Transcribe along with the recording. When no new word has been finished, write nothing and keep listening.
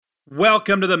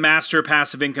Welcome to the Master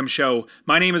Passive Income Show.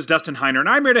 My name is Dustin Heiner, and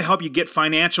I'm here to help you get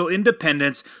financial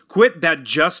independence, quit that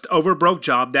just over broke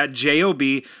job, that JOB,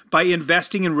 by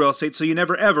investing in real estate so you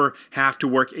never ever have to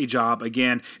work a job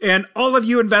again. And all of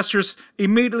you investors,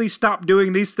 immediately stop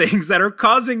doing these things that are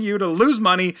causing you to lose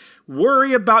money,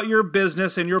 worry about your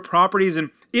business and your properties, and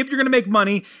if you're going to make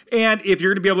money and if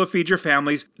you're going to be able to feed your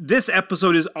families. This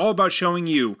episode is all about showing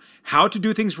you how to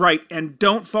do things right and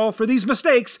don't fall for these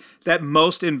mistakes that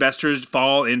most investors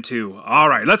fall into. All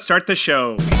right, let's start the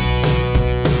show.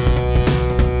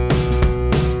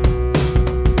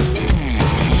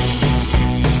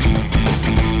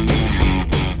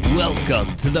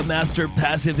 Welcome to the Master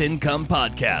Passive Income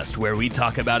Podcast, where we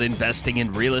talk about investing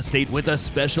in real estate with a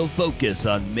special focus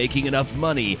on making enough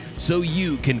money so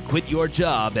you can quit your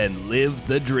job and live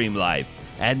the dream life.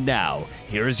 And now,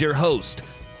 here is your host,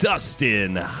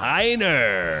 Dustin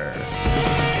Heiner.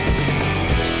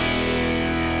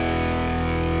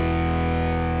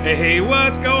 Hey,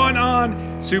 what's going on?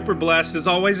 Super blessed as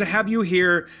always to have you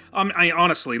here. I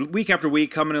honestly, week after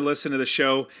week, coming to listen to the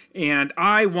show, and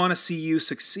I want to see you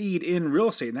succeed in real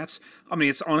estate. And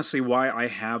it's honestly why I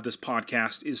have this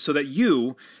podcast, is so that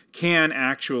you can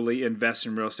actually invest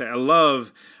in real estate. I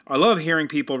love hearing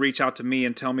people reach out to me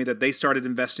and tell me that they started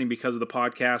investing because of the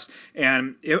podcast.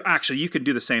 And you can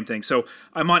do the same thing. So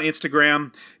I'm on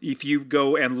Instagram. If you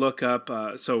go and look up,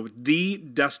 the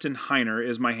Dustin Heiner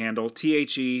is my handle,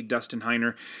 THE Dustin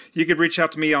Heiner. You could reach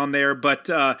out to me on there, but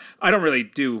I don't really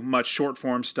do much short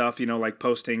form stuff, like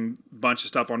posting a bunch of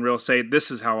stuff on real estate.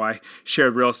 This is how I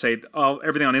shared real estate.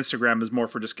 Everything on Instagram is more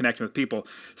for just connecting with people.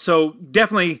 So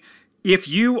definitely, if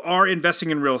you are investing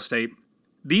in real estate,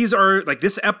 this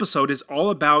episode is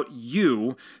all about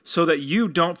you so that you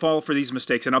don't fall for these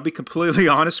mistakes. And I'll be completely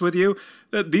honest with you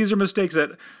that these are mistakes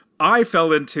that I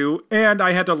fell into and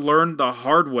I had to learn the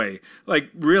hard way.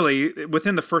 Really,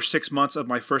 within the first 6 months of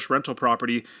my first rental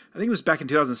property, I think it was back in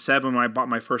 2007 when I bought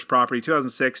my first property,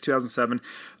 2006, 2007,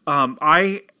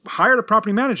 I hired a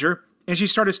property manager and she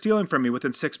started stealing from me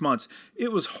within 6 months.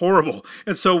 It was horrible.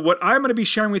 And so what I'm going to be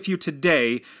sharing with you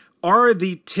today are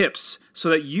the tips so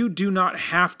that you do not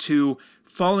have to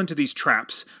fall into these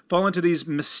traps, fall into these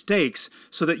mistakes,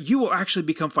 so that you will actually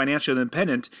become financially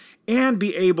independent and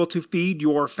be able to feed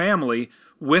your family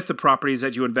with the properties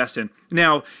that you invest in.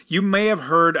 Now, you may have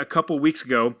heard a couple weeks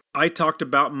ago, I talked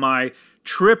about my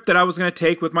trip that I was going to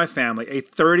take with my family, a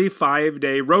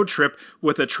 35-day road trip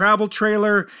with a travel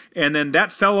trailer, and then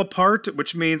that fell apart,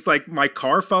 which means my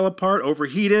car fell apart,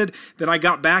 overheated. Then I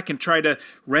got back and tried to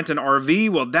rent an RV.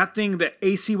 Well, that thing, the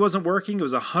AC wasn't working. It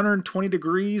was 120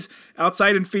 degrees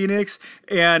outside in Phoenix,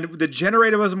 and the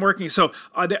generator wasn't working. So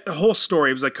the whole story,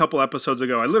 it was a couple episodes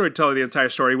ago. I literally tell you the entire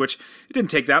story, which it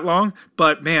didn't take that long,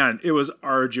 but man, it was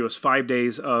arduous, 5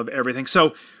 days of everything.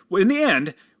 So in the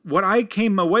end, what I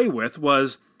came away with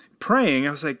was praying.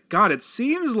 I was like, God, it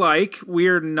seems like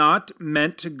we're not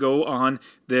meant to go on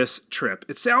this trip.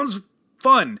 It sounds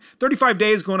fun. 35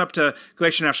 days going up to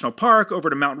Glacier National Park, over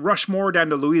to Mount Rushmore,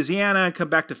 down to Louisiana, and come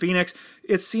back to Phoenix.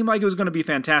 It seemed like it was going to be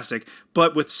fantastic,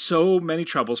 but with so many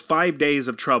troubles, 5 days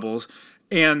of troubles,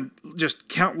 and just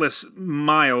countless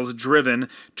miles driven,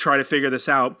 try to figure this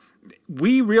out,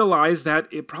 we realized that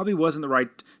it probably wasn't the right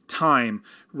time,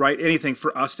 anything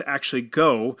for us to actually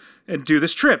go and do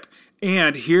this trip.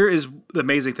 And here is the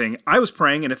amazing thing. I was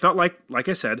praying and it felt like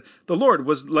I said, the Lord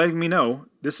was letting me know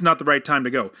this is not the right time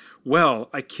to go. Well,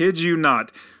 I kid you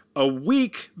not, a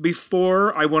week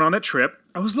before I went on that trip,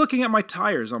 I was looking at my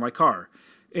tires on my car.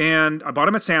 And I bought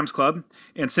them at Sam's Club.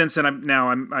 And since then,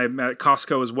 I'm at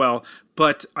Costco as well.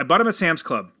 But I bought them at Sam's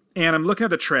Club. And I'm looking at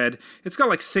the tread. It's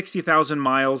got 60,000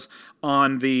 miles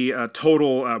on the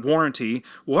total warranty.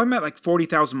 Well, I'm at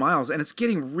 40,000 miles, and it's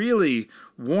getting really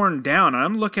worn down. And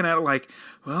I'm looking at it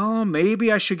well,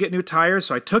 maybe I should get new tires.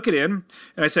 So I took it in,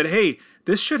 and I said, hey,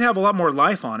 this should have a lot more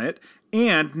life on it.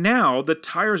 And now the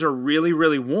tires are really,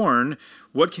 really worn.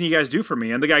 What can you guys do for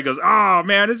me? And the guy goes, oh,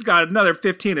 man, it's got another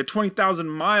 15 to 20,000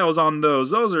 miles on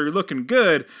those. Those are looking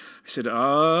good. I said,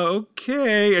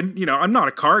 okay. And, I'm not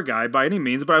a car guy by any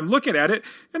means, but I'm looking at it,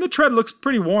 and the tread looks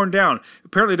pretty worn down.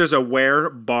 Apparently, there's a wear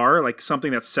bar,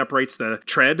 something that separates the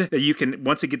tread, that you can,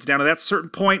 once it gets down to that certain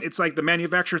point, it's like the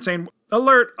manufacturer saying,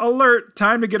 alert, alert,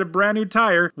 time to get a brand new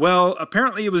tire. Well,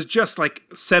 apparently it was just a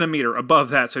centimeter above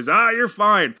that. So he's, you're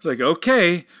fine. It's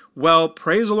okay. Well,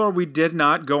 praise the Lord, we did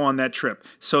not go on that trip.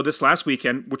 So this last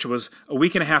weekend, which was a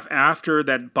week and a half after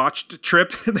that botched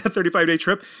trip, that 35-day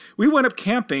trip, we went up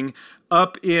camping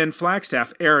up in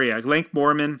Flagstaff area. Lake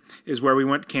Mormon is where we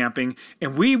went camping,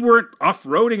 and we weren't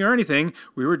off-roading or anything.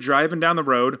 We were driving down the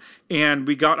road, and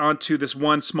we got onto this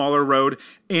one smaller road,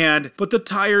 but the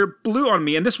tire blew on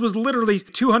me, and this was literally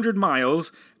 200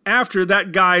 miles after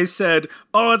that guy said,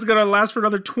 oh, it's going to last for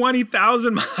another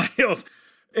 20,000 miles.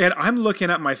 And I'm looking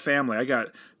at my family. I got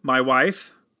my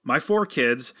wife, my 4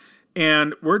 kids,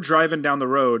 and we're driving down the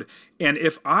road. And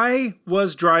if I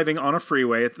was driving on a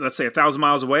freeway, let's say 1,000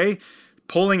 miles away,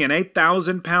 pulling an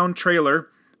 8,000-pound trailer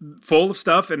full of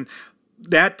stuff, and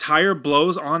that tire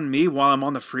blows on me while I'm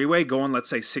on the freeway going, let's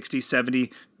say 60,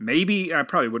 70, maybe, I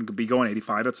probably wouldn't be going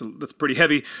 85. That's pretty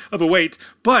heavy of a weight.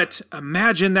 But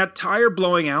imagine that tire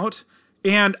blowing out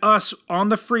and us on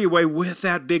the freeway with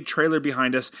that big trailer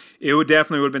behind us. It would have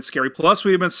been scary. Plus,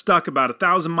 we'd have been stuck about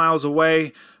 1,000 miles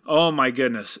away. Oh my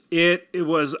goodness. It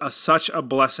was such a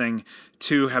blessing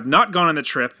to have not gone on the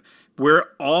trip. We're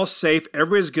all safe.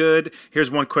 Everybody's good. Here's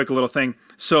one quick little thing.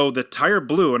 So the tire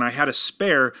blew, and I had a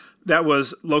spare that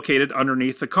was located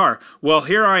underneath the car. Well,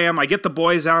 here I am. I get the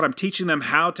boys out. I'm teaching them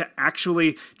how to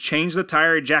actually change the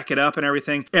tire, jack it up and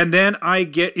everything. And then I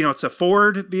get, it's a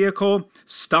Ford vehicle,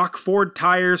 stock Ford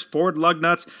tires, Ford lug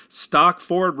nuts, stock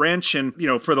Ford wrench, and,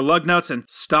 for the lug nuts, and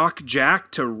stock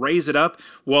jack to raise it up.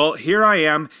 Well, here I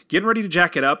am getting ready to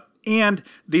jack it up. And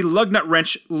the lug nut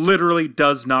wrench literally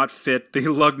does not fit the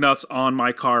lug nuts on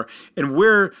my car. And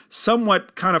we're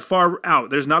somewhat kind of far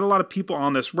out. There's not a lot of people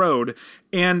on this road.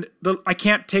 And I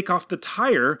can't take off the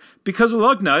tire because the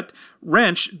lug nut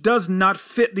wrench does not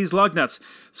fit these lug nuts.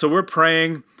 So we're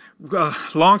praying.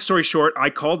 Long story short, I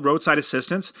called roadside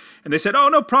assistance. And they said, oh,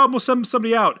 no problem. We'll send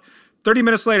somebody out. 30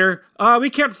 minutes later,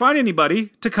 we can't find anybody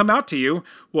to come out to you.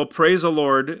 Well, praise the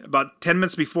Lord. About 10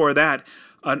 minutes before that,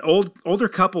 an older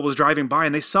couple was driving by,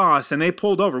 and they saw us, and they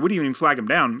pulled over. We didn't even flag them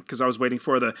down because I was waiting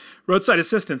for the roadside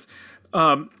assistance.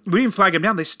 We didn't flag them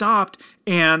down. They stopped,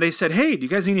 and they said, hey, do you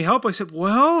guys need any help? I said,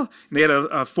 well, and they had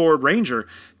a Ford Ranger.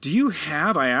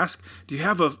 I asked, do you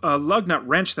have a lug nut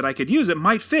wrench that I could use? It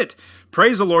might fit.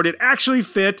 Praise the Lord, it actually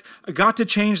fit. I got to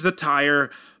change the tire.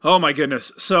 Oh my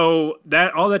goodness. So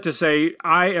all that to say,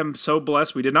 I am so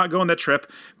blessed. We did not go on that trip.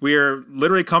 We are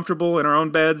literally comfortable in our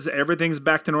own beds. Everything's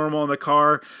back to normal in the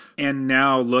car. And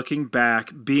now looking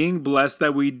back, being blessed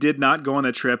that we did not go on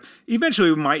that trip. Eventually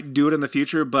we might do it in the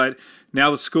future, but now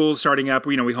the school's starting up.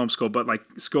 We homeschool, but like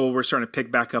school, we're starting to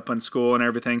pick back up on school and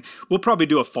everything. We'll probably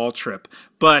do a fall trip.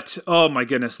 But oh my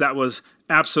goodness, that was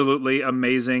absolutely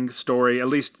amazing story. At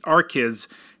least our kids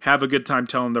have a good time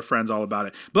telling their friends all about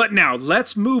it. But now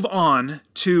let's move on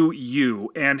to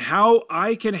you and how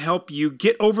I can help you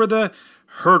get over the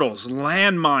hurdles,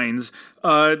 landmines,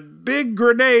 big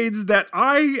grenades that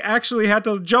I actually had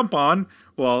to jump on.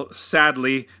 Well,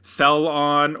 sadly, fell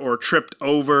on or tripped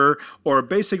over, or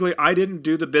basically I didn't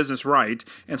do the business right.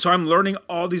 And so I'm learning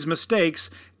all these mistakes.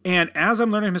 And as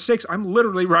I'm learning mistakes, I'm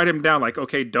literally writing them down like,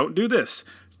 okay, don't do this.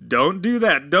 Don't do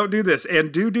that. Don't do this.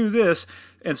 And do this.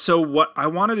 And so what I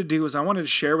wanted to do is I wanted to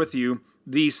share with you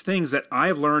these things that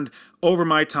I've learned over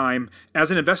my time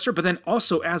as an investor, but then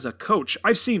also as a coach.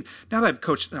 I've seen, now that I've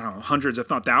coached hundreds,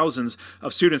 if not thousands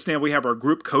of students, now we have our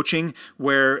group coaching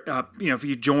where, if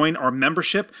you join our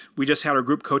membership, we just had our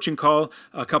group coaching call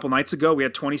a couple nights ago. We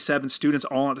had 27 students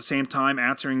all at the same time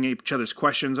answering each other's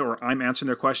questions, or I'm answering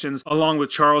their questions, along with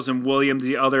Charles and William,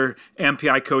 the other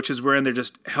MPI coaches. We're in there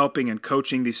just helping and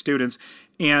coaching these students.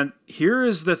 And here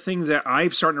is the thing that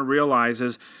I've started to realize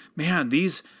is, man,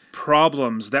 these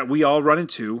problems that we all run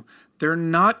into, they're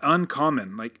not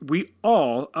uncommon. Like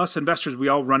us investors, we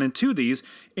all run into these.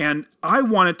 And I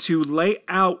wanted to lay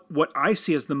out what I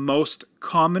see as the most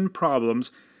common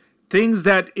problems, things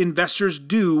that investors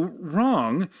do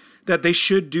wrong that they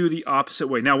should do the opposite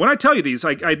way. Now, when I tell you these,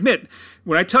 I admit,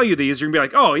 when I tell you these, you're going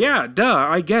to be like, oh yeah, duh,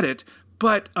 I get it.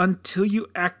 But until you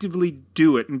actively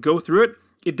do it and go through it,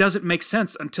 it doesn't make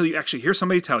sense until you actually hear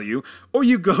somebody tell you, or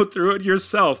you go through it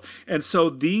yourself. And so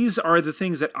these are the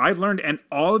things that I've learned, and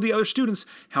all of the other students,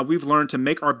 how we've learned to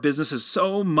make our businesses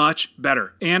so much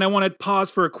better. And I want to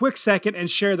pause for a quick second and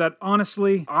share that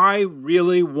honestly, I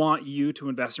really want you to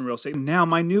invest in real estate. Now,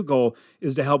 my new goal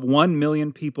is to help 1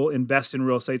 million people invest in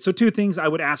real estate. So 2 things I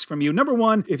would ask from you. Number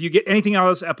 1, if you get anything out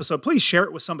of this episode, please share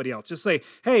it with somebody else. Just say,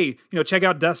 hey, check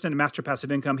out Dustin at Master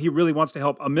Passive Income. He really wants to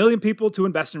help 1 million people to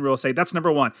invest in real estate. That's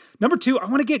number 1. Number 2, I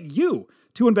want to get you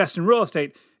to invest in real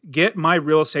estate. Get my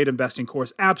real estate investing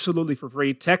course absolutely for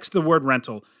free. Text the word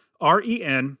rental,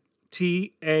 RENTAL, to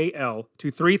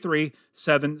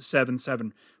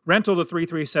 33777. Rental to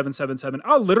 33777.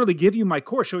 I'll literally give you my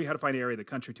course, show you how to find an area of the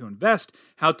country to invest,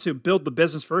 how to build the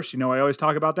business first. I always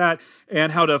talk about that,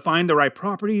 and how to find the right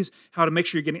properties, how to make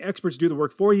sure you're getting experts to do the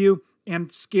work for you,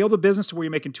 and scale the business to where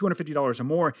you're making $250 or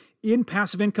more in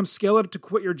passive income. Scale it to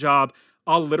quit your job.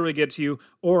 I'll literally get it to you,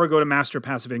 or go to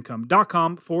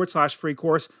masterpassiveincome.com/free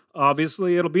course.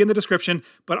 Obviously, it'll be in the description,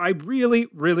 but I really,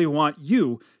 really want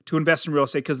you to invest in real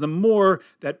estate, because the more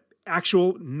that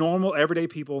actual, normal, everyday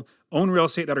people own real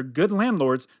estate that are good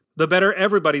landlords, the better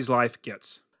everybody's life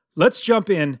gets. Let's jump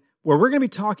in where we're going to be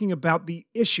talking about the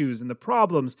issues and the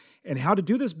problems and how to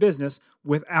do this business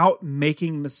without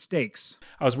making mistakes.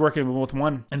 I was working with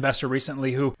one investor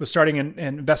recently who was starting and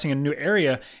investing in a new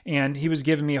area, and he was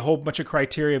giving me a whole bunch of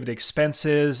criteria of the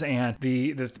expenses and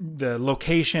the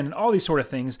location and all these sort of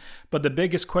things. But the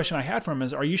biggest question I had for him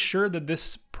is, are you sure that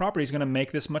this property is going to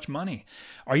make this much money?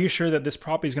 Are you sure that this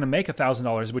property is going to make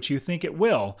 $1,000, which you think it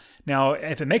will? Now,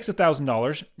 if it makes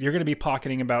 $1,000, you're going to be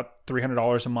pocketing about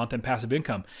 $300 a month in passive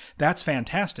income. That's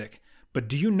fantastic. But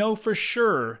do you know for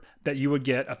sure that you would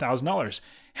get $1,000?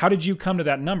 How did you come to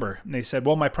that number? And they said,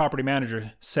 well, my property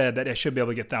manager said that I should be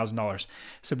able to get $1,000. I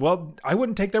said, well, I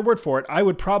wouldn't take their word for it. I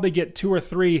would probably get 2 or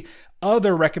 3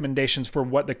 other recommendations for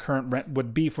what the current rent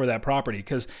would be for that property.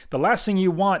 Because the last thing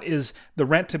you want is the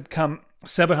rent to come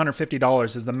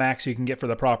 $750 is the max you can get for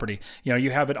the property.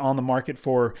 You have it on the market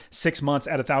for 6 months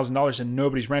at $1,000 and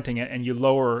nobody's renting it, and you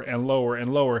lower and lower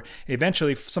and lower.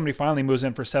 Eventually, somebody finally moves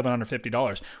in for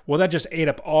 $750. Well, that just ate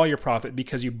up all your profit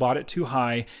because you bought it too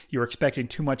high. You were expecting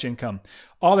too much income.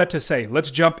 All that to say,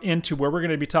 let's jump into where we're going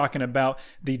to be talking about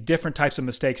the different types of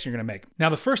mistakes you're going to make. Now,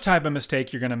 the first type of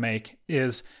mistake you're going to make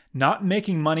is not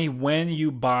making money when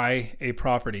you buy a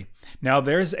property. Now,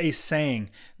 there's a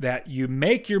saying that you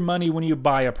make your money when you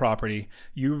buy a property.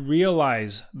 You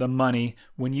realize the money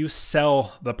when you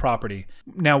sell the property.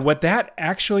 Now, what that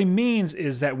actually means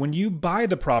is that when you buy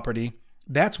the property,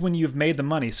 that's when you've made the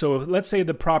money. So let's say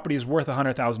the property is worth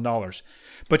 $100,000,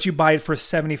 but you buy it for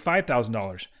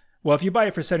 $75,000. Well, if you buy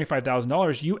it for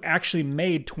 $75,000, you actually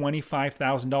made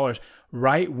 $25,000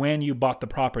 right when you bought the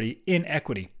property in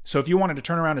equity. So if you wanted to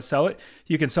turn around and sell it,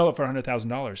 you can sell it for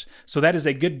 $100,000. So that is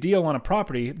a good deal on a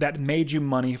property that made you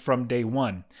money from day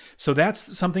one. So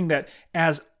that's something that,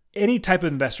 as any type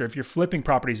of investor, if you're flipping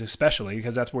properties especially,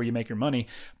 because that's where you make your money,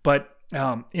 but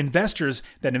investors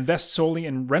that invest solely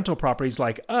in rental properties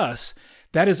like us,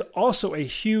 that is also a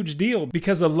huge deal,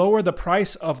 because the lower the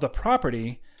price of the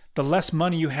property, the less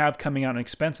money you have coming out in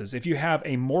expenses. If you have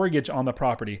a mortgage on the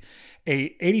property,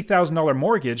 a $80,000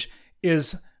 mortgage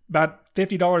is about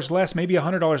 $50 less, maybe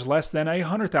 $100 less than a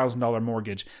 $100,000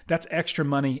 mortgage. That's extra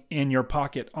money in your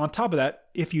pocket. On top of that,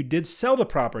 if you did sell the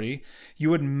property, you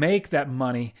would make that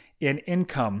money in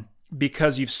income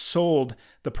because you've sold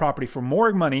the property for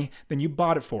more money than you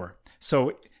bought it for.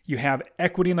 So you have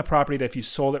equity in the property that if you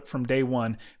sold it from day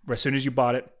one, as soon as you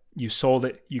bought it, you sold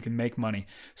it, you can make money.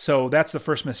 So that's the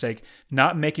first mistake,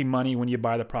 not making money when you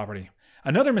buy the property.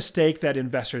 Another mistake that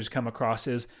investors come across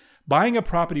is buying a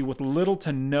property with little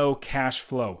to no cash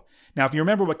flow. Now, if you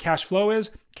remember what cash flow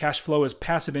is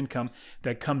passive income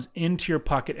that comes into your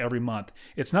pocket every month.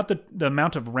 It's not the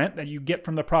amount of rent that you get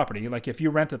from the property. Like if you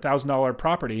rent a $1,000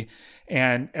 property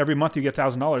and every month you get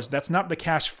 $1,000, that's not the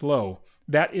cash flow.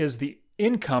 That is the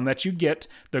income that you get,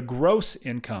 the gross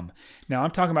income. Now,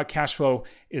 I'm talking about cash flow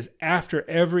is after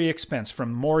every expense,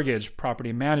 from mortgage,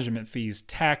 property management fees,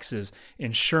 taxes,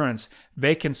 insurance,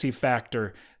 vacancy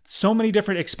factor, so many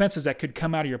different expenses that could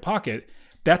come out of your pocket.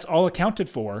 That's all accounted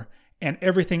for. And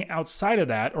everything outside of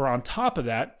that, or on top of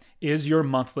that, is your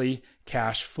monthly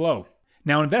cash flow.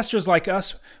 Now, investors like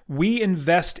us, we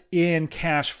invest in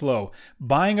cash flow.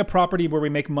 Buying a property where we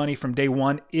make money from day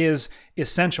one is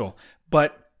essential.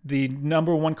 But the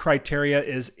number one criteria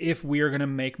is if we are going to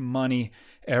make money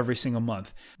every single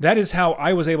month. That is how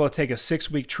I was able to take a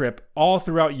 6-week trip all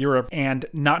throughout Europe and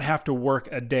not have to work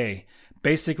a day.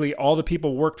 Basically, all the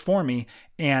people worked for me,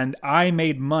 and I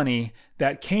made money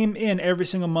that came in every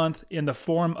single month in the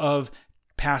form of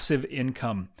passive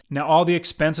income. Now, all the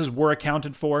expenses were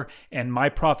accounted for, and my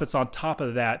profits on top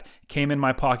of that came in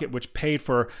my pocket, which paid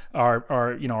for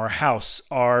our house,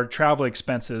 our travel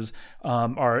expenses,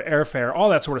 our airfare, all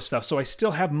that sort of stuff. So I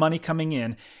still have money coming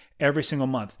in every single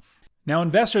month. Now,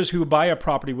 investors who buy a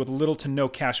property with little to no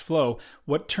cash flow,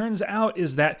 what turns out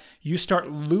is that you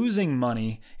start losing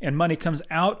money and money comes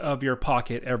out of your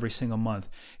pocket every single month.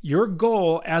 Your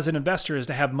goal as an investor is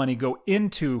to have money go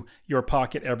into your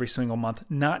pocket every single month,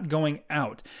 not going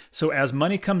out. So as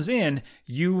money comes in,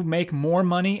 you make more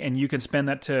money and you can spend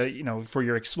that to, for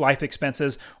your life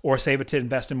expenses or save it to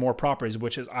invest in more properties,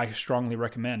 which is I strongly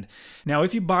recommend. Now,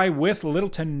 if you buy with little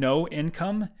to no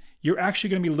income, you're actually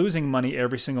going to be losing money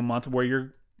every single month where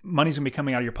your money's going to be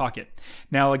coming out of your pocket.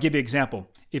 Now, I'll give you an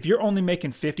example. If you're only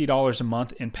making $50 a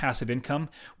month in passive income,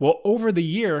 well, over the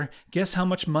year, guess how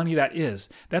much money that is?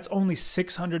 That's only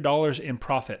 $600 in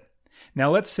profit. Now,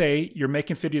 let's say you're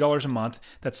making $50 a month.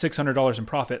 That's $600 in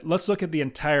profit. Let's look at the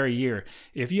entire year.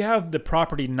 If you have the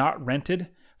property not rented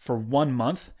for 1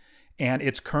 month, and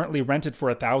it's currently rented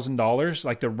for $1,000,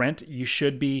 like the rent you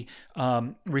should be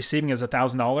receiving is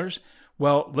 $1,000,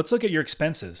 well, let's look at your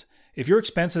expenses. If your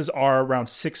expenses are around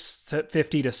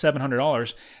 $650 to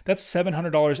 $700, that's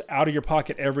 $700 out of your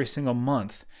pocket every single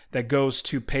month that goes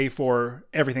to pay for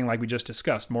everything like we just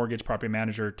discussed, mortgage, property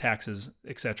manager, taxes,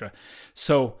 etc.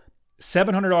 So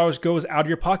 $700 goes out of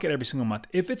your pocket every single month.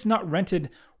 If it's not rented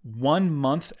 1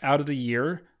 month out of the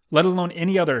year, let alone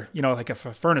any other, like if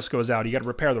a furnace goes out, you got to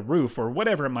repair the roof or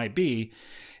whatever it might be.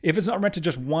 If it's not rented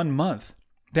just 1 month,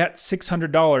 that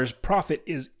 $600 profit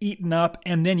is eaten up,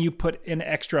 and then you put an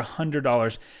extra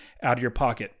 $100 out of your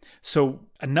pocket. So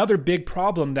another big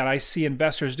problem that I see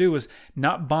investors do is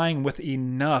not buying with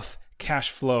enough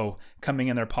cash flow coming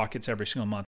in their pockets every single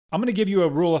month. I'm going to give you a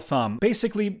rule of thumb.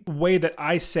 Basically, the way that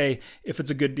I say if it's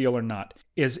a good deal or not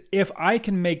is if I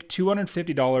can make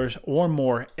 $250 or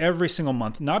more every single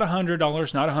month, not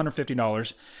 $100, not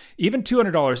 $150, even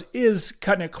 $200 is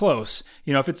cutting it close.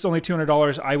 If it's only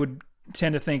 $200, I would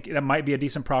tend to think that might be a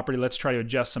decent property. Let's try to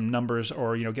adjust some numbers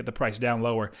or, get the price down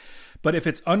lower. But if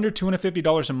it's under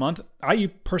 $250 a month, I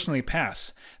personally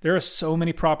pass. There are so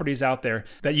many properties out there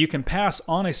that you can pass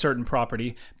on a certain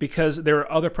property because there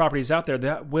are other properties out there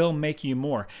that will make you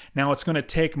more. Now, it's going to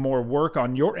take more work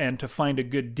on your end to find a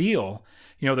good deal.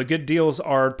 The good deals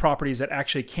are properties that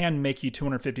actually can make you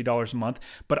 $250 a month.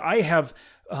 But I have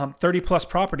 30 plus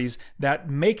properties that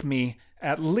make me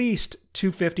at least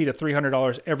 $250 to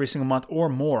 $300 every single month or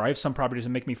more. I have some properties that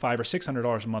make me $500 or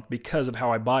 $600 a month because of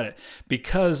how I bought it,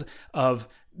 because of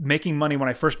making money when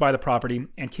I first buy the property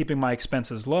and keeping my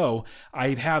expenses low.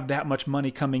 I have that much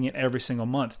money coming in every single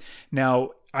month.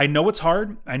 Now, I know it's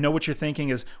hard. I know what you're thinking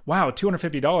is, wow,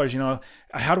 $250,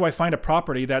 how do I find a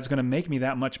property that's going to make me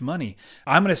that much money?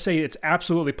 I'm going to say it's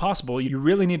absolutely possible. You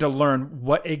really need to learn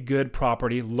what a good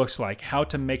property looks like, how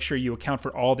to make sure you account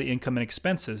for all the income and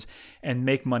expenses and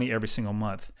make money every single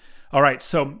month. All right,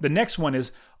 so the next one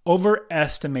is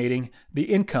overestimating the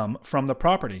income from the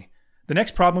property. The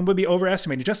next problem would be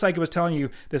overestimating. Just like I was telling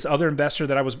you, this other investor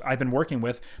that I've been working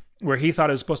with, where he thought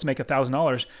it was supposed to make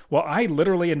 $1,000. Well, I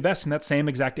literally invest in that same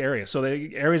exact area. So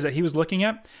the areas that he was looking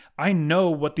at, I know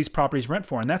what these properties rent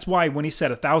for. And that's why when he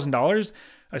said $1,000,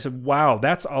 I said, wow,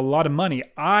 that's a lot of money.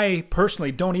 I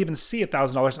personally don't even see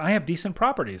 $1,000. I have decent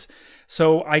properties.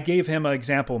 So I gave him an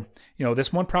example.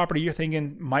 This one property you're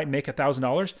thinking might make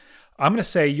 $1,000. I'm going to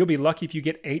say you'll be lucky if you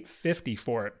get $850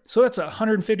 for it. So that's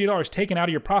 $150 taken out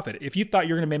of your profit. If you thought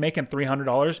you're going to be making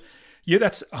 $300,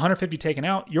 that's $150 taken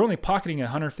out. You're only pocketing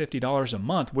 $150 a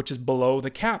month, which is below the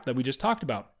cap that we just talked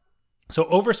about. So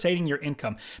overstating your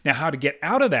income. Now, how to get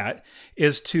out of that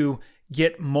is to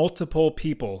get multiple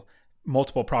people,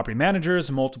 multiple property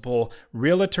managers, multiple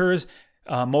realtors,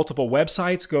 multiple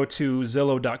websites. Go to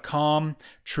Zillow.com,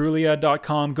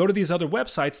 Trulia.com. Go to these other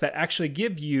websites that actually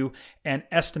give you an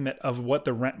estimate of what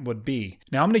the rent would be.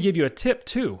 Now, I'm going to give you a tip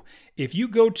too. If you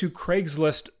go to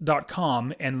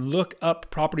Craigslist.com and look up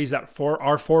properties that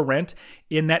are for rent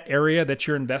in that area that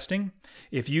you're investing,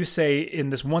 if you say in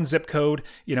this one zip code,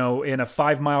 in a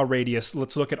 5-mile radius,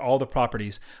 let's look at all the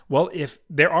properties. Well, if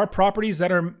there are properties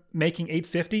that are making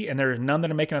 $850 and there are none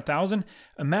that are making $1,000,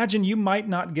 imagine you might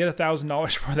not get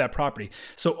 $1,000 for that property.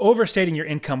 So overstating your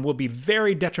income will be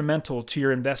very detrimental to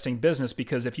your investing business,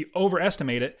 because if you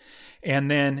overestimate it,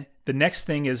 and then the next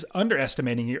thing is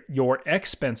underestimating your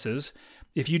expenses.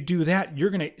 If you do that, you're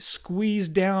going to squeeze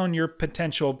down your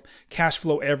potential cash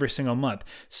flow every single month.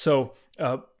 So,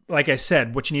 like I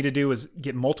said, what you need to do is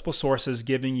get multiple sources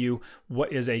giving you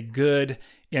what is a good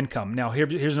income. Now,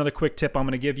 here's another quick tip I'm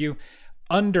going to give you.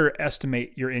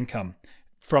 Underestimate your income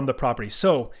from the property.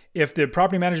 So if the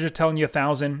property manager is telling you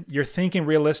 $1,000, you're thinking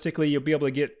realistically you'll be able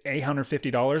to get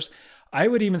 $850. I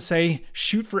would even say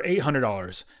shoot for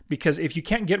 $800, because if you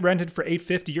can't get rented for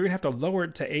 $850, you're going to have to lower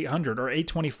it to $800 or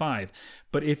 $825.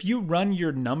 But if you run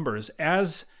your numbers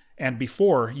as And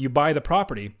before you buy the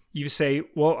property, you say,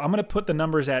 well, I'm going to put the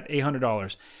numbers at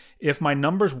 $800. If my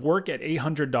numbers work at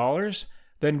 $800,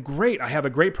 then great, I have a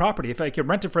great property. If I can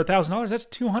rent it for $1,000, that's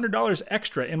 $200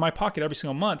 extra in my pocket every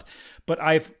single month. But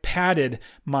I've padded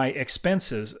my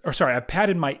expenses, I've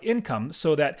padded my income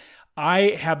so that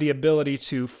I have the ability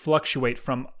to fluctuate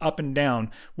from up and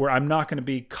down, where I'm not going to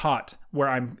be caught where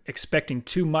I'm expecting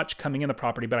too much coming in the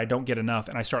property, but I don't get enough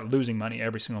and I start losing money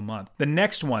every single month. The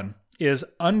next one is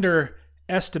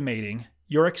underestimating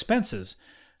your expenses.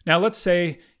 Now, let's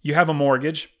say you have a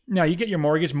mortgage. Now, you get your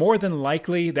mortgage, more than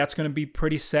likely that's going to be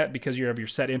pretty set because you have your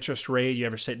set interest rate, you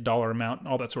have your set dollar amount,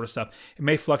 all that sort of stuff. It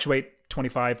may fluctuate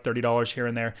 $25, $30 here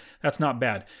and there. That's not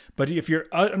bad. But if you're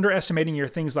underestimating your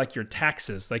things like your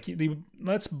taxes,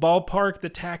 let's ballpark the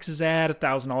taxes at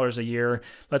 $1,000 a year.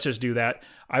 Let's just do that.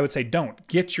 I would say don't.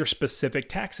 Get your specific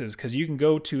taxes, because you can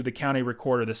go to the county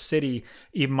recorder. The city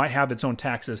even might have its own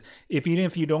taxes. Even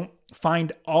if you don't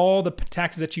find all the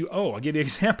taxes that you owe. I'll give you an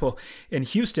example. In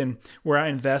Houston, where I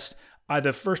invest,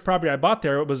 the first property I bought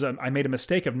there, I made a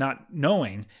mistake of not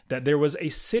knowing that there was a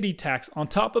city tax on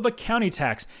top of a county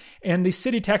tax, and the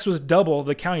city tax was double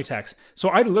the county tax. So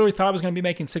I literally thought I was going to be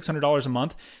making $600 a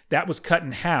month. That was cut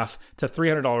in half to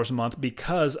 $300 a month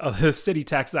because of the city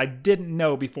tax that I didn't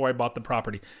know before I bought the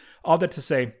property. All that to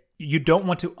say, you don't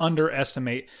want to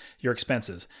underestimate your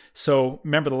expenses. So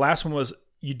remember, the last one was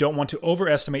you don't want to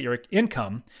overestimate your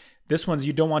income. This one's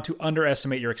you don't want to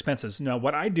underestimate your expenses. Now,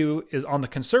 what I do is on the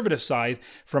conservative side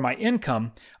for my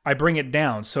income, I bring it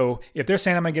down. So if they're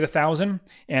saying I'm going to get $1,000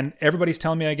 and everybody's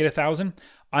telling me I get $1,000,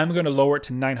 I'm going to lower it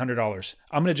to $900.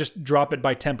 I'm going to just drop it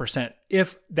by 10%.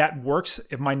 If that works,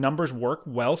 if my numbers work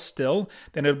well still,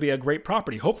 then it'll be a great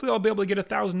property. Hopefully I'll be able to get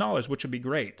 $1,000, which would be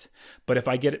great. But if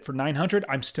I get it for $900,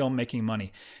 I'm still making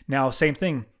money. Now, same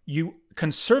thing. You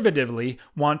conservatively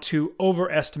want to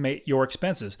overestimate your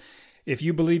expenses. If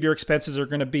you believe your expenses are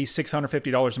going to be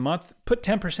 $650 a month, put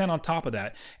 10% on top of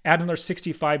that. Add another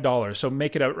 $65. So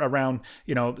make it around,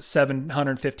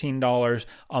 $715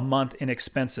 a month in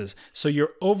expenses. So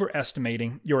you're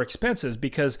overestimating your expenses,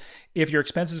 because if your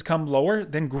expenses come lower,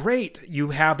 then great.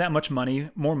 You have that much money,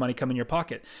 more money come in your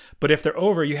pocket. But if they're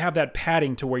over, you have that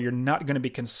padding to where you're not going to be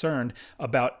concerned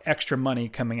about extra money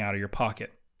coming out of your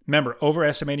pocket. Remember,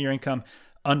 overestimating your income,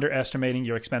 underestimating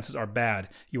your expenses are bad.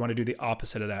 You want to do the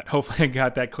opposite of that. Hopefully I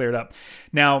got that cleared up.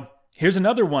 Now, here's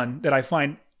another one that I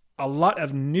find a lot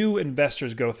of new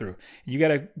investors go through. You got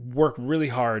to work really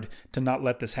hard to not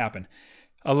let this happen.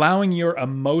 Allowing your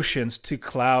emotions to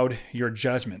cloud your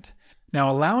judgment. Now,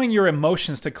 allowing your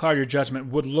emotions to cloud your judgment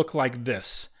would look like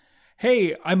this.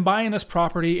 Hey, I'm buying this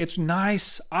property. It's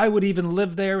nice. I would even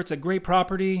live there. It's a great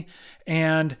property.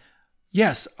 And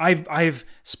yes, I've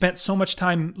spent so much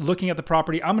time looking at the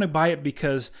property. I'm going to buy it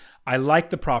because I like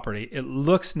the property. It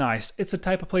looks nice. It's the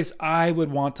type of place I would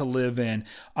want to live in.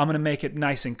 I'm going to make it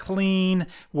nice and clean,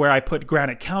 where I put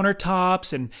granite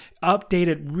countertops and update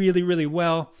it really, really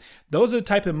well. Those are the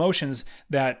type of emotions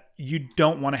that you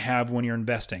don't want to have when you're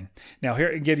investing. Now, here,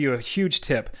 I'll give you a huge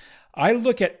tip. I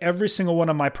look at every single one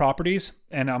of my properties,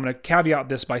 and I'm going to caveat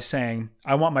this by saying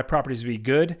I want my properties to be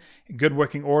good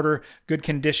working order, good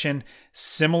condition,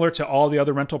 similar to all the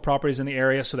other rental properties in the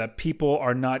area, so that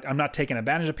I'm not taking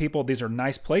advantage of people. These are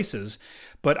nice places.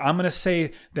 But I'm going to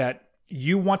say that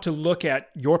you want to look at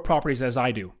your properties as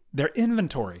I do. They're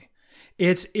inventory.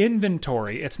 It's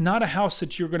inventory. It's not a house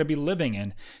that you're going to be living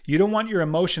in. You don't want your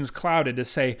emotions clouded to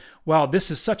say, wow, this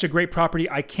is such a great property.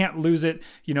 I can't lose it.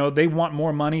 They want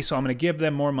more money, so I'm going to give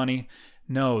them more money.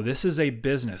 No, this is a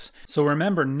business. So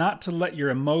remember not to let your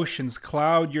emotions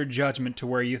cloud your judgment to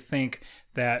where you think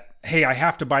that, hey, I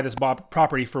have to buy this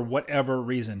property for whatever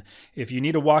reason. If you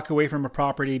need to walk away from a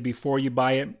property before you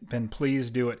buy it, then please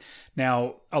do it.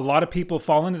 Now, a lot of people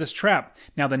fall into this trap.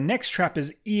 Now, the next trap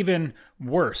is even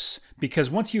worse, because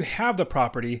once you have the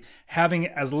property, having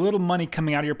as little money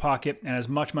coming out of your pocket and as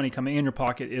much money coming in your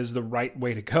pocket is the right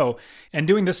way to go. And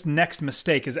doing this next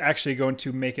mistake is actually going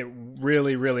to make it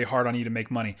really, really hard on you to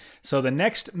make money. So the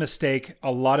next mistake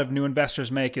a lot of new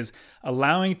investors make is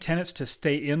allowing tenants to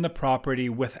stay in the property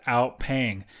without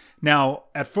paying. Now,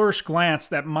 at first glance,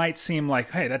 that might seem like,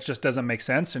 hey, that just doesn't make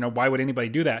sense. Why would anybody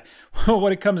do that? Well,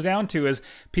 what it comes down to is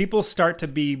people start to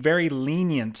be very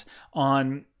lenient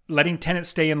on letting tenants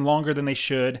stay in longer than they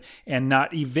should and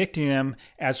not evicting them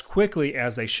as quickly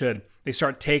as they should. They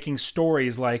start taking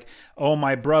stories like, oh,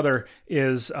 my brother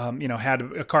had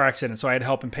a car accident, so I had to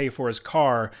help him pay for his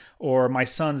car, or my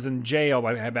son's in jail.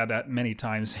 I've had that many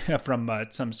times from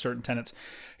some certain tenants.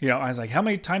 I was like, how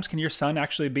many times can your son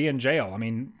actually be in jail? I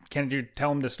mean, can't you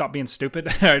tell him to stop being stupid?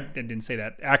 I didn't say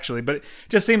that actually, but it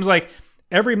just seems like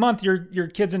every month your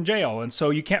kid's in jail, and so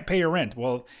you can't pay your rent.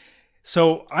 Well,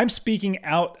 so I'm speaking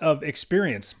out of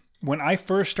experience. When I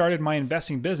first started my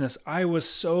investing business, I was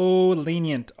so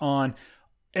lenient on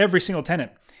every single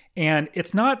tenant. And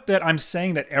it's not that I'm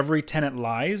saying that every tenant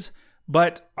lies,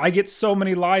 but I get so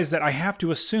many lies that I have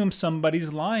to assume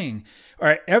somebody's lying.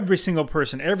 Or every single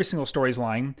person, every single story is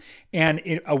lying. And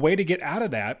a way to get out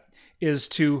of that is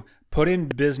to put in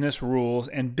business rules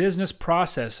and business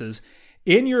processes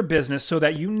in your business so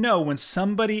that you know when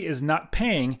somebody is not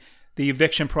paying, the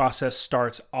eviction process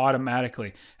starts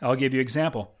automatically. I'll give you an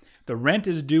example. The rent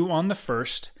is due on the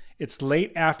 1st. It's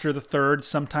late after the 3rd.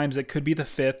 Sometimes it could be the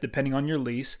 5th, depending on your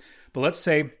lease. But let's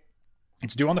say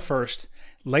it's due on the 1st,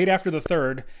 late after the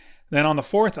 3rd. Then on the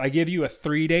 4th, I give you a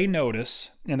 3-day notice.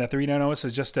 And that 3-day notice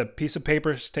is just a piece of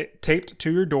paper taped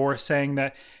to your door saying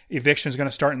that eviction is going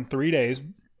to start in 3 days.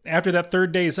 After that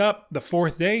 3rd day is up, the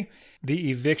 4th day,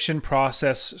 the eviction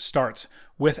process starts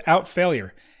without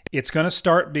failure. It's going to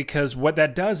start because what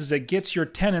that does is it gets your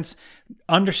tenants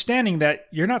understanding that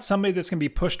you're not somebody that's going to be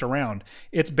pushed around.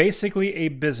 It's basically a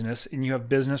business and you have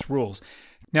business rules.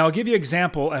 Now, I'll give you an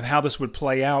example of how this would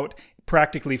play out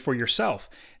practically for yourself.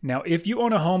 Now, if you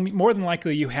own a home, more than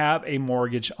likely you have a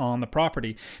mortgage on the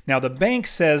property. Now, the bank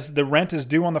says the rent is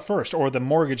due on the 1st or the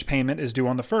mortgage payment is due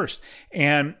on the 1st.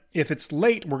 And if it's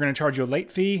late, we're going to charge you a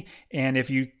late fee. And if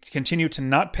you continue to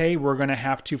not pay, we're going to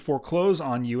have to foreclose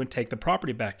on you and take the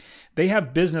property back. They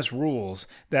have business rules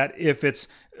that if it's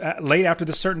late after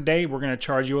the certain day, we're going to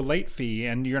charge you a late fee.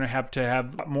 And you're going to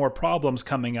have more problems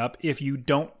coming up if you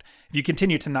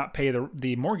continue to not pay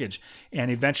the mortgage,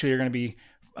 and eventually you're going to be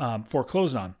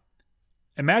foreclosed on.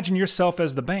 Imagine yourself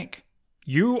as the bank.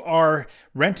 You are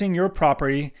renting your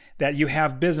property that you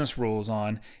have business rules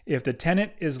on. If the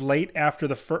tenant is late after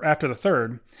the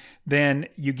 3rd, then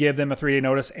you give them a 3-day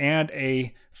notice and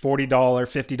a $40,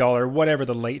 $50, whatever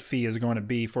the late fee is going to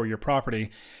be for your property.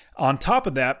 On top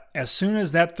of that, as soon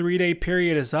as that 3-day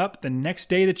period is up, the next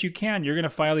day that you're going to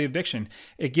file the eviction.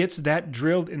 It gets that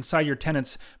drilled inside your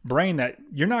tenant's brain that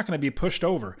you're not going to be pushed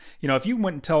over. You know, if you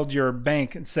went and told your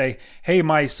bank and say, hey,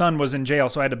 my son was in jail,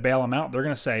 so I had to bail him out, they're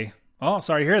going to say, oh,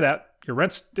 sorry to hear that.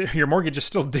 Your mortgage is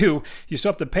still due. You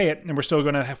still have to pay it, and we're still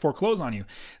going to foreclose on you.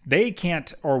 They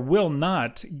can't or will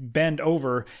not bend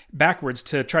over backwards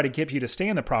to try to get you to stay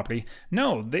in the property.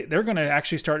 No, they're going to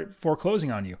actually start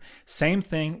foreclosing on you. Same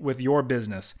thing with your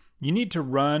business. You need to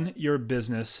run your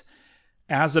business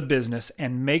as a business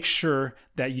and make sure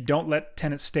that you don't let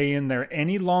tenants stay in there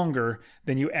any longer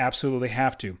than you absolutely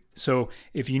have to. So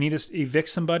if you need to evict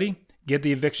somebody, get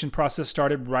the eviction process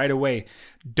started right away.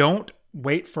 Don't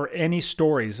wait for any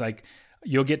stories. Like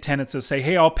you'll get tenants that say,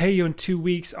 hey, I'll pay you in 2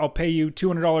 weeks. I'll pay you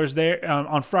 $200 there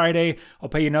on Friday. I'll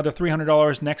pay you another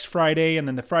 $300 next Friday. And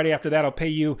then the Friday after that, I'll pay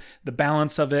you the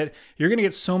balance of it. You're going to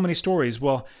get so many stories.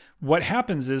 Well, what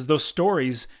happens is those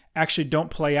stories actually don't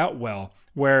play out well,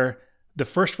 where the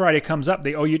first Friday comes up,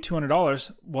 they owe you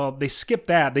 $200. Well, they skip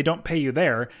that. They don't pay you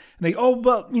there. And they, oh,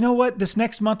 well, you know what? This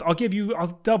next month,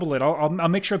 I'll double it. I'll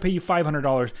make sure I pay you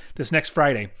 $500 this next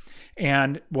Friday.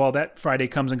 And well, that Friday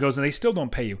comes and goes and they still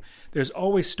don't pay you. There's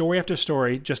always story after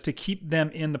story just to keep them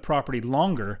in the property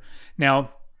longer.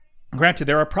 Now, granted,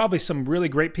 there are probably some really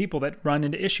great people that run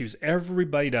into issues.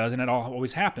 Everybody does, and it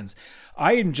always happens.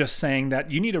 I am just saying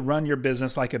that you need to run your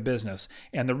business like a business.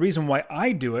 And the reason why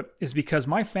I do it is because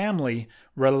my family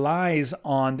relies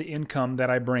on the income that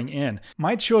I bring in.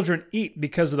 My children eat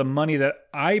because of the money that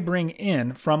I bring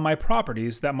in from my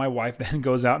properties that my wife then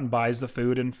goes out and buys the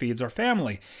food and feeds our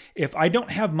family. If I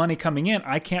don't have money coming in,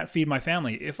 I can't feed my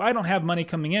family. If I don't have money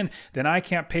coming in, then I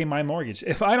can't pay my mortgage.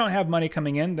 If I don't have money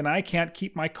coming in, then I can't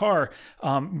keep my car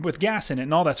with gas in it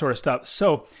and all that sort of stuff.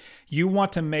 So you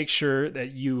want to make sure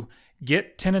that you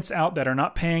get tenants out that are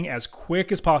not paying as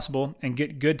quick as possible and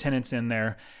get good tenants in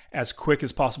there as quick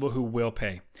as possible who will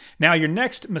pay. Now, your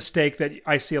next mistake that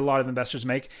I see a lot of investors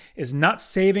make is not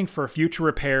saving for future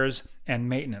repairs and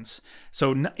maintenance.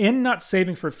 So in not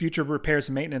saving for future repairs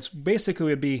and maintenance, basically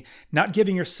would be not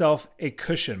giving yourself a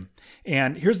cushion.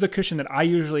 And here's the cushion that I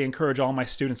usually encourage all my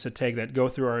students to take that go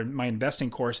through my investing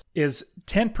course is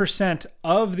 10%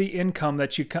 of the income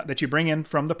that you bring in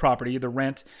from the property, the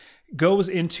rent, goes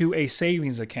into a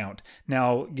savings account. Now,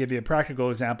 I'll give you a practical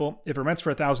example. If it rents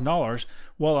for $1,000,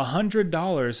 well,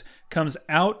 $100 comes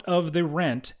out of the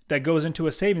rent that goes into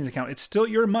a savings account. It's still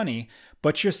your money,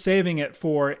 but you're saving it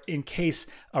for in case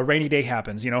a rainy day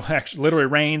happens. You know, actually literally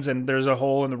rains and there's a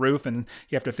hole in the roof and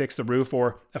you have to fix the roof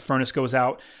or a furnace goes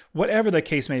out. Whatever the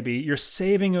case may be, you're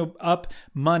saving up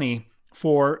money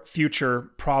for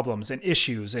future problems and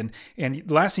issues. And the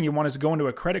last thing you want is to go into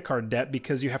a credit card debt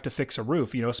because you have to fix a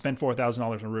roof, spend $4,000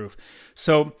 on a roof.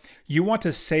 So you want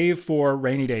to save for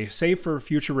rainy day, save for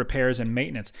future repairs and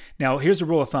maintenance. Now, here's a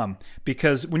rule of thumb,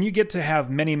 because when you get to have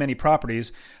many, many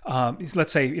properties,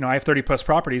 let's say, I have 30 plus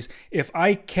properties. If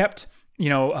I kept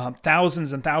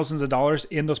thousands and thousands of dollars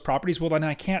in those properties, well, then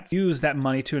I can't use that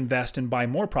money to invest and buy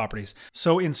more properties.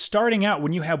 So in starting out,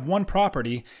 when you have one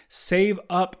property, save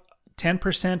up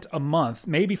 10% a month,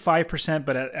 maybe 5%,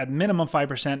 but at minimum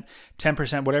 5%,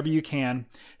 10%, whatever you can.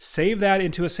 Save that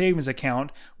into a savings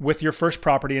account with your first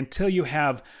property until you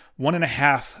have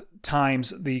 1.5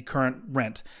 times the current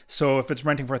rent. So if it's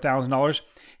renting for $1,000,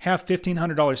 have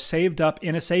 $1,500 saved up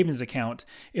in a savings account.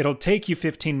 It'll take you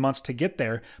 15 months to get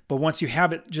there, but once you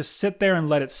have it, just sit there and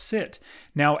let it sit.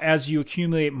 Now, as you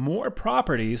accumulate more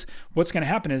properties, what's going to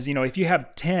happen is, if you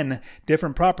have 10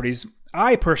 different properties,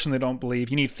 I personally don't believe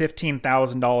you need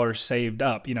 $15,000 saved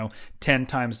up, 10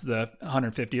 times the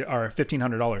 $150 or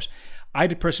 $1,500. I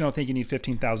personally don't think you need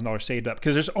 $15,000 saved up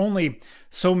because there's only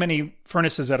so many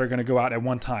furnaces that are going to go out at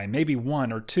one time, maybe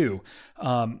one or two.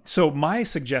 So my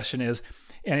suggestion is,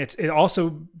 and it also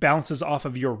balances off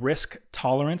of your risk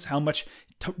tolerance, how much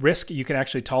risk you can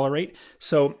actually tolerate.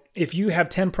 So if you have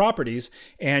 10 properties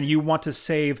and you want to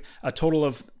save a total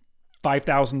of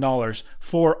 $5,000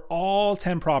 for all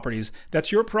 10 properties,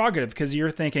 that's your prerogative because you're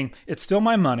thinking, it's still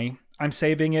my money. I'm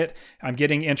saving it. I'm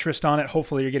getting interest on it.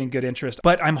 Hopefully you're getting good interest,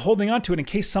 but I'm holding on to it in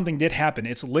case something did happen.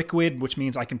 It's liquid, which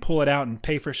means I can pull it out and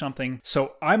pay for something.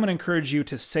 So I'm going to encourage you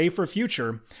to save for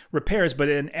future repairs, but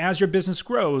as your business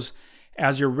grows,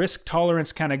 as your risk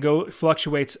tolerance kind of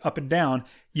fluctuates up and down,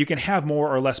 you can have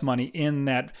more or less money in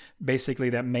that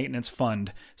maintenance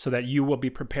fund so that you will be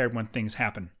prepared when things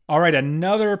happen. All right,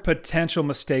 another potential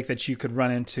mistake that you could run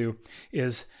into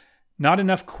is not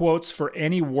enough quotes for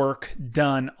any work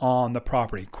done on the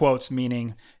property. Quotes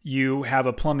meaning you have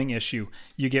a plumbing issue.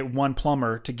 You get one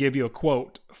plumber to give you a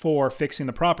quote for fixing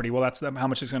the property. Well, that's how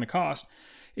much it's going to cost.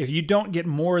 If you don't get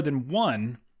more than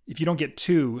one, if you don't get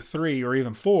 2, 3, or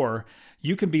even 4,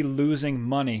 you can be losing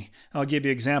money. I'll give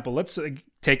you an example. Let's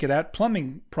take that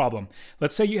plumbing problem.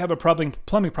 Let's say you have a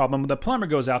plumbing problem. The plumber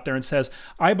goes out there and says,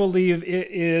 I believe it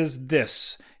is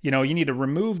this. You need to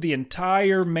remove the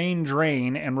entire main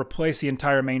drain and replace the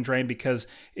entire main drain because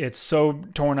it's so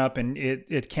torn up and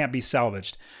it can't be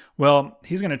salvaged. Well,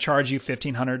 he's going to charge you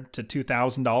 $1,500 to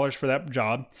 $2,000 for that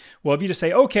job. Well, if you just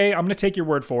say, okay, I'm going to take your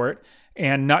word for it,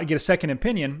 and not get a second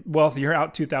opinion, well, you're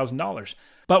out $2,000.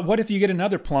 But what if you get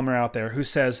another plumber out there who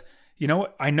says,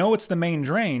 I know it's the main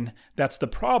drain, that's the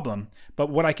problem, but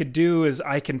what I could do is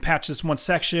I can patch this one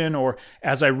section, or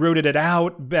as I rooted it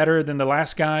out better than the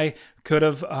last guy could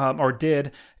have or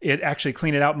did, it actually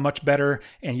cleaned it out much better,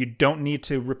 and you don't need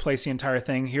to replace the entire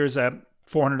thing. Here's a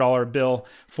 $400 bill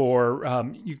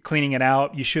for you cleaning it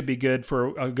out. You should be good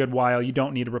for a good while. You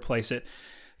don't need to replace it.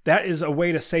 That is a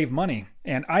way to save money.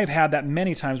 And I've had that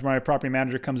many times where my property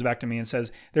manager comes back to me and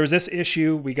says, there was this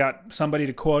issue. We got somebody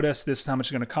to quote us. This is how much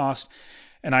it's going to cost.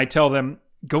 And I tell them,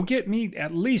 go get me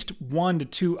at least 1 to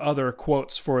 2 other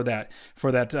quotes for that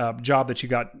job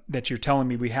that you're telling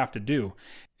me we have to do.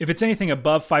 If it's anything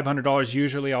above $500,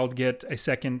 usually I'll get a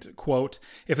second quote.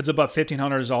 If it's above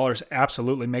 $1,500,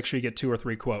 absolutely make sure you get 2 or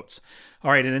 3 quotes.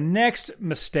 All right. And the next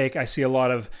mistake I see a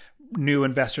lot of new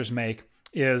investors make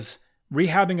is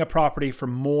rehabbing a property for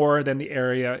more than the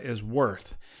area is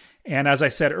worth. And as I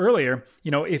said earlier,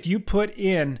 if you put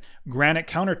in granite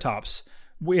countertops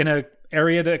in a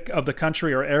area of the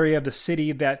country or area of the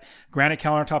city that granite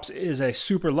countertops is a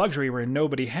super luxury where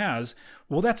nobody has,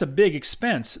 well, that's a big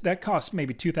expense. That costs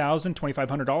maybe $2,000,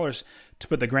 $2,500 to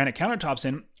put the granite countertops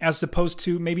in, as opposed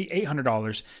to maybe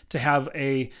 $800 to have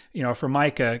a,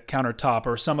 Formica countertop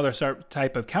or some other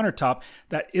type of countertop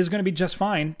that is going to be just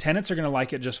fine. Tenants are going to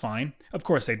like it just fine. Of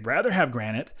course, they'd rather have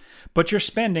granite, but you're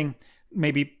spending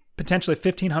maybe potentially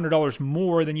 $1,500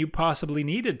 more than you possibly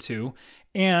needed to.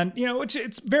 And,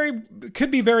 it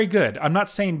could be very good. I'm not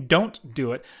saying don't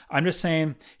do it. I'm just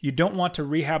saying you don't want to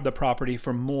rehab the property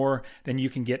for more than you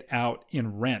can get out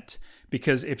in rent.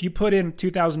 Because if you put in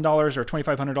 $2,000 or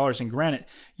 $2,500 in granite,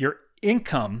 your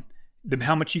income,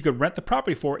 how much you could rent the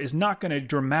property for, is not going to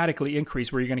dramatically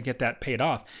increase where you're going to get that paid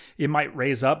off. It might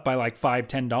raise up by like $5,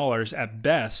 $10 at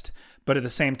best. But at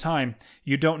the same time,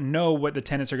 you don't know what the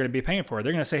tenants are going to be paying for.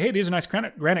 They're going to say, hey, these are nice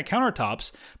granite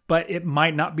countertops, but it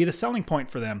might not be the selling point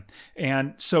for them.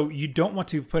 And so you don't want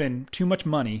to put in too much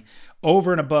money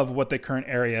over and above what the current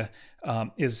area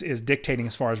is dictating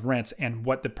as far as rents and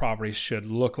what the properties should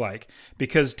look like.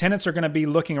 Because tenants are going to be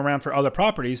looking around for other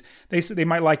properties. They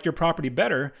might like your property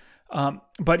better,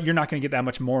 but you're not going to get that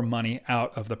much more money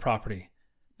out of the property.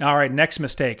 All right, next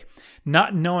mistake,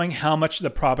 not knowing how much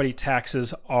the property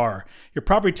taxes are. Your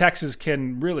property taxes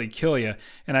can really kill you.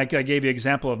 And I gave you an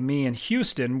example of me in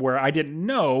Houston where I didn't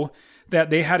know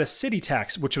that they had a city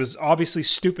tax, which was obviously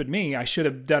stupid me. I should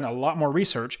have done a lot more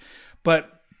research.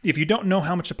 But if you don't know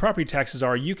how much the property taxes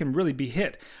are, you can really be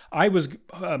hit. I was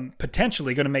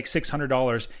potentially going to make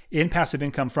 $600 in passive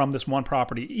income from this one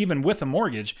property, even with a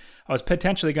mortgage. I was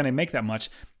potentially going to make that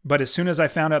much. But as soon as I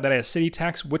found out that I had a city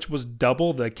tax, which was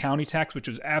double the county tax, which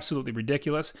was absolutely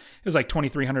ridiculous, it was like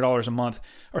 $2,300 a month,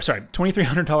 or sorry,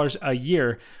 $2,300 a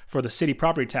year for the city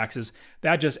property taxes.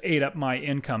 That just ate up my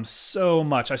income so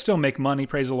much. I still make money,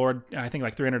 praise the Lord. I think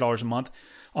like $300 a month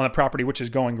on the property, which is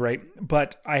going great,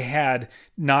 but I had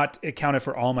not accounted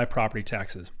for all my property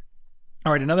taxes.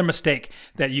 All right, another mistake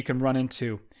that you can run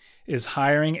into is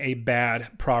hiring a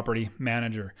bad property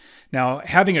manager. Now,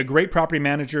 having a great property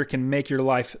manager can make your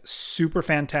life super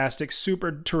fantastic,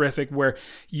 super terrific, where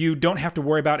you don't have to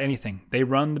worry about anything. They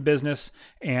run the business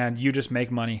and you just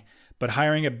make money. But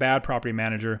hiring a bad property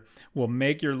manager will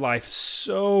make your life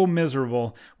so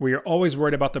miserable where you're always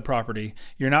worried about the property.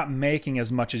 You're not making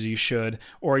as much as you should,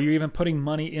 or you're even putting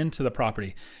money into the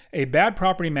property. A bad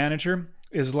property manager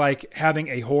is like having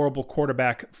a horrible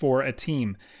quarterback for a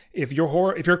team. If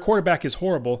your quarterback is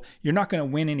horrible, you're not going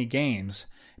to win any games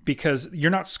because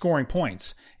you're not scoring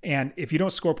points. And if you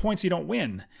don't score points, you don't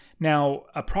win. Now,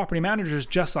 a property manager is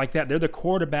just like that. They're the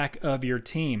quarterback of your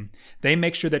team. They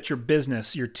make sure that your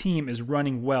business, your team is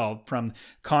running well, from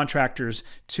contractors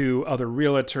to other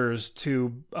realtors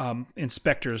to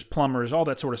inspectors, plumbers, all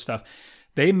that sort of stuff.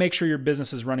 They make sure your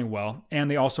business is running well,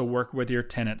 and they also work with your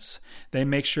tenants. They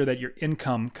make sure that your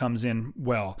income comes in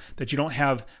well, that you don't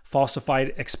have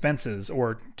falsified expenses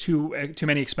or too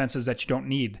many expenses that you don't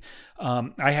need.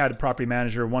 I had a property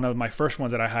manager, one of my first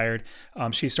ones that I hired,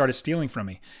 she started stealing from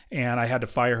me, and I had to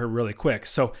fire her really quick.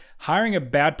 So hiring a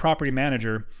bad property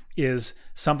manager is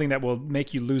something that will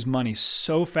make you lose money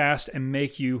so fast and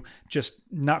make you just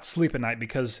not sleep at night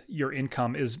because your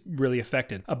income is really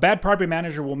affected. A bad property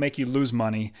manager will make you lose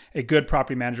money. A good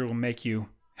property manager will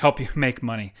help you make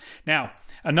money. Now,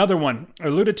 another one, I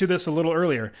alluded to this a little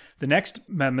earlier. The next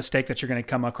mistake that you're going to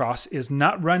come across is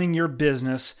not running your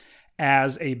business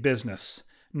as a business,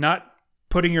 not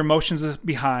putting your emotions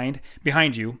behind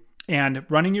you and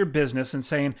running your business and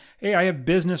saying, hey, I have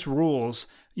business rules,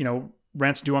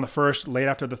 rent's due on the 1st, late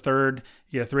after the 3rd,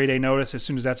 you get a 3-day notice. As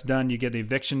soon as that's done, you get the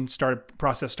eviction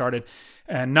process started.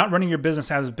 And not running your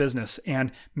business as a business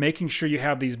and making sure you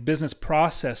have these business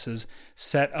processes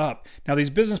set up. Now, these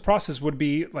business processes would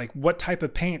be like what type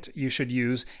of paint you should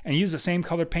use, and use the same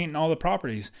color paint in all the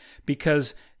properties,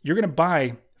 because you're going to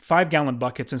buy 5-gallon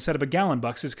buckets instead of a gallon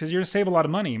buckets because you're going to save a lot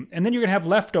of money. And then you're going to have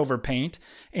leftover paint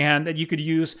and that you could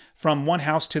use from one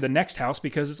house to the next house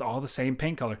because it's all the same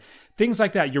paint color. Things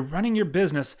like that. You're running your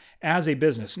business as a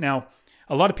business. Now,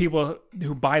 a lot of people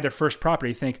who buy their first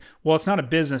property think, well, it's not a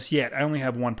business yet. I only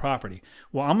have one property.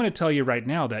 Well, I'm going to tell you right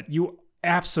now that you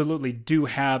absolutely do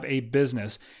have a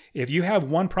business. If you have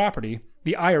one property,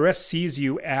 the IRS sees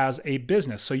you as a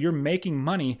business. So you're making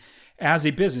money as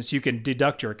a business. You can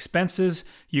deduct your expenses.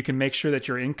 You can make sure that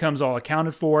your income's all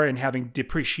accounted for and having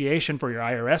depreciation for your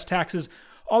IRS taxes,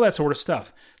 all that sort of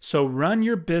stuff. So run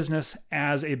your business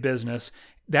as a business.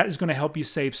 That is going to help you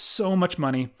save so much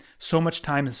money, so much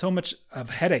time, and so much of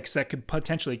headaches that could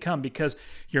potentially come because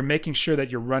you're making sure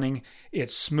that you're running it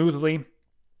smoothly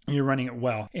and you're running it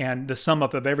well. And the sum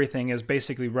up of everything is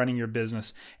basically running your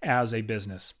business as a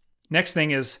business. Next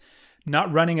thing is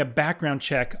not running a background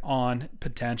check on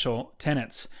potential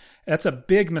tenants. That's a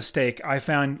big mistake I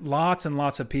found lots and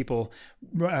lots of people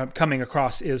coming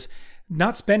across, is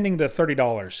not spending the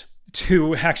 $30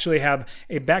 to actually have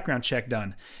a background check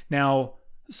done. Now,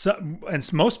 in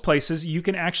most places, you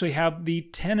can actually have the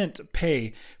tenant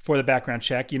pay for the background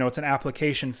check. It's an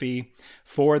application fee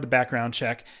for the background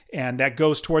check, and that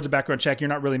goes towards a background check. You're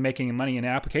not really making money in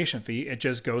an application fee. It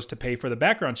just goes to pay for the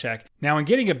background check. Now, in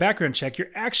getting a background check, you're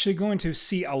actually going to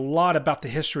see a lot about the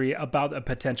history about a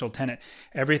potential tenant.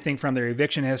 Everything from their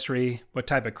eviction history, what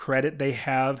type of credit they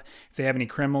have, if they have any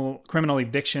criminal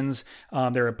evictions,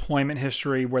 their employment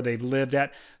history, where they've lived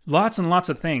at. Lots and lots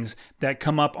of things that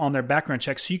come up on their background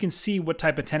check, so you can see what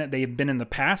type of tenant they've been in the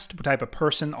past, what type of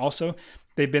person also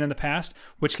they've been in the past,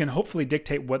 which can hopefully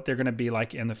dictate what they're going to be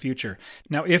like in the future.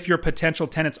 Now, if your potential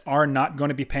tenants are not going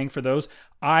to be paying for those,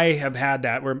 I have had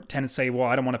that where tenants say, well,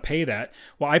 I don't want to pay that.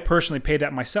 Well, I personally pay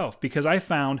that myself because I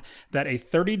found that a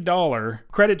 $30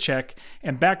 credit check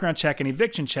and background check and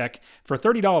eviction check for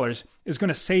 $30 is going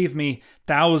to save me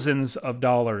thousands of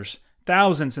dollars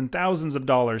thousands and thousands of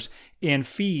dollars in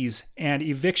fees and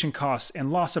eviction costs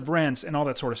and loss of rents and all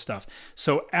that sort of stuff.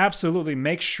 So absolutely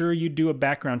make sure you do a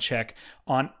background check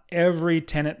on every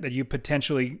tenant that you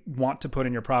potentially want to put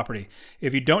in your property.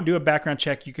 If you don't do a background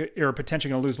check, you're potentially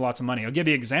going to lose lots of money. I'll give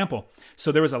you an example.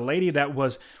 So there was a lady that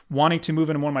was wanting to move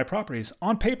into one of my properties.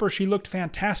 On paper, she looked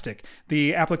fantastic.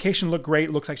 The application looked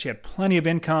great. Looks like she had plenty of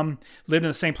income, lived in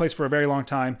the same place for a very long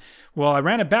time. Well, I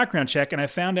ran a background check and I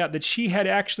found out that she had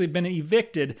actually been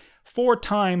evicted 4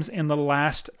 times in the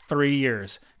last 3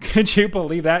 years. Could you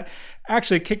believe that?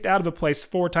 Actually kicked out of the place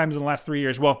 4 times in the last 3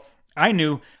 years. Well, I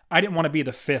knew I didn't want to be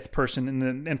the 5th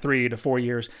person in 3 to 4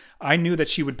 years. I knew that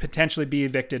she would potentially be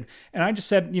evicted. And I just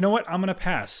said, you know what? I'm going to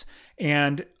pass.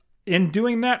 And in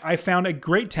doing that, I found a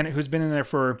great tenant who's been in there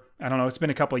for, I don't know, it's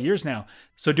been a couple of years now.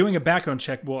 So doing a background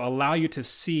check will allow you to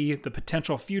see the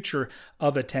potential future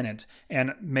of a tenant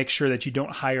and make sure that you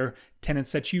don't hire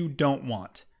tenants that you don't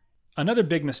want. Another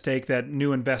big mistake that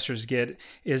new investors get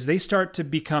is they start to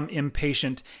become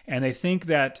impatient and they think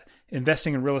that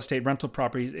investing in real estate rental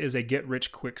properties is a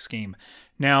get-rich-quick scheme.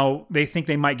 Now, they think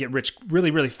they might get rich really,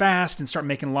 really fast and start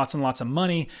making lots and lots of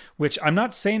money, which I'm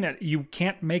not saying that you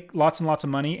can't make lots and lots of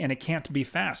money and it can't be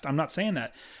fast. I'm not saying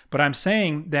that. But I'm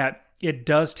saying that it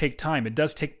does take time. It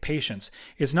does take patience.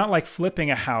 It's not like flipping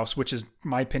a house, which is, in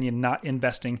my opinion, not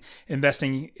investing.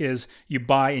 Investing is you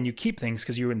buy and you keep things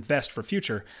because you invest for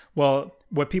future. Well,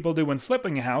 what people do when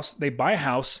flipping a house, they buy a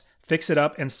house, fix it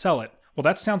up, and sell it. Well,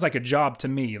 that sounds like a job to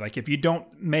me. Like if you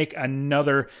don't make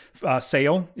another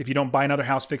sale, if you don't buy another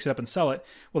house, fix it up and sell it,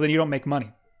 well, then you don't make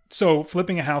money. So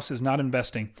flipping a house is not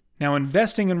investing. Now,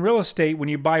 investing in real estate, when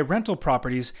you buy rental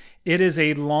properties, it is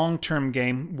a long-term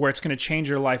game where it's going to change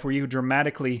your life, where you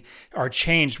dramatically are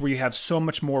changed, where you have so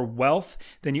much more wealth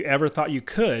than you ever thought you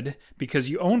could because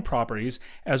you own properties,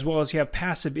 as well as you have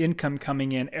passive income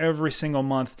coming in every single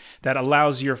month that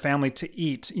allows your family to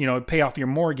eat, pay off your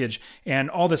mortgage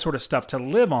and all this sort of stuff to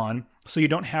live on. So you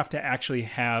don't have to actually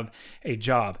have a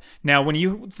job. Now, when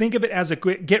you think of it as a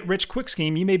get-rich-quick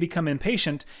scheme, you may become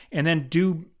impatient and then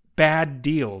do bad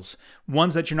deals,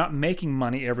 ones that you're not making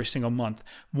money every single month,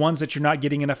 ones that you're not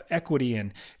getting enough equity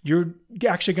in. You're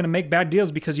actually going to make bad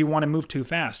deals because you want to move too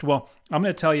fast. Well, I'm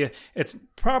going to tell you, it's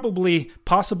probably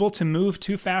possible to move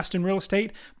too fast in real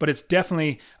estate, but it's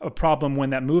definitely a problem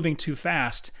when that moving too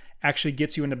fast actually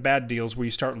gets you into bad deals where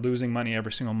you start losing money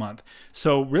every single month.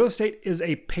 So real estate is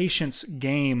a patience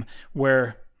game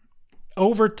where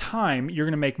over time, you're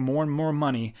going to make more and more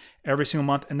money every single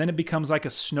month. And then it becomes like a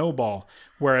snowball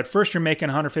where at first you're making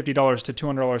 $150 to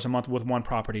 $200 a month with one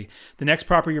property. The next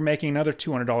property, you're making another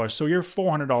 $200. So you're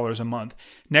 $400 a month.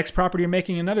 Next property, you're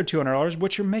making another $200,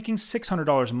 which you're making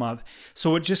 $600 a month.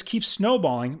 So it just keeps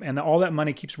snowballing and all that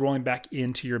money keeps rolling back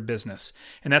into your business.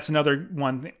 And that's another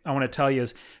one thing I want to tell you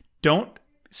is don't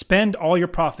spend all your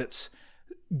profits.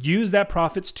 Use that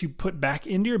profits to put back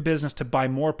into your business to buy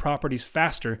more properties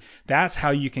faster. That's how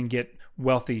you can get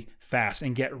wealthy fast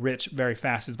and get rich very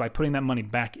fast, is by putting that money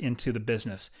back into the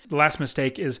business. The last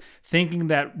mistake is thinking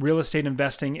that real estate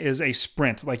investing is a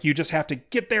sprint, like you just have to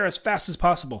get there as fast as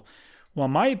possible. Well,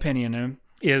 my opinion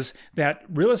is that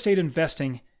real estate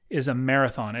investing is a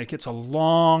marathon. It's a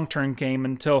long-term game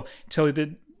until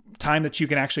the time that you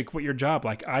can actually quit your job,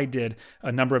 like I did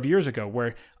a number of years ago,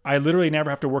 where I literally never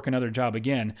have to work another job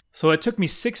again. So it took me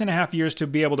 6.5 years to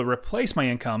be able to replace my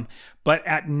income. But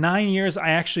at 9 years, I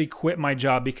actually quit my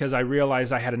job because I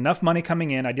realized I had enough money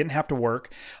coming in. I didn't have to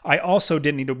work. I also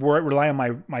didn't need to rely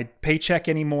on my paycheck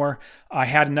anymore. I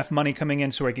had enough money coming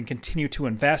in so I can continue to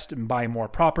invest and buy more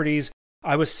properties.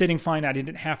 I was sitting fine. I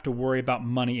didn't have to worry about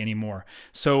money anymore.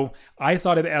 So I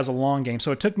thought of it as a long game.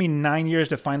 So it took me 9 years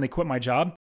to finally quit my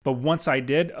job. But once I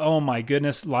did, oh my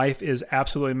goodness, life is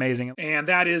absolutely amazing. And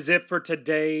that is it for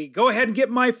today. Go ahead and get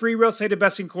my free real estate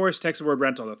investing course. Text the word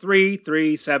rental to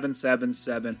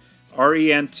 33777,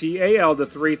 RENTAL to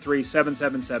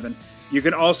 33777. You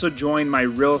can also join my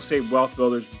Real Estate Wealth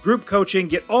Builders group coaching.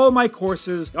 Get all my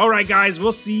courses. All right, guys,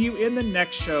 we'll see you in the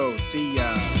next show. See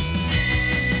ya.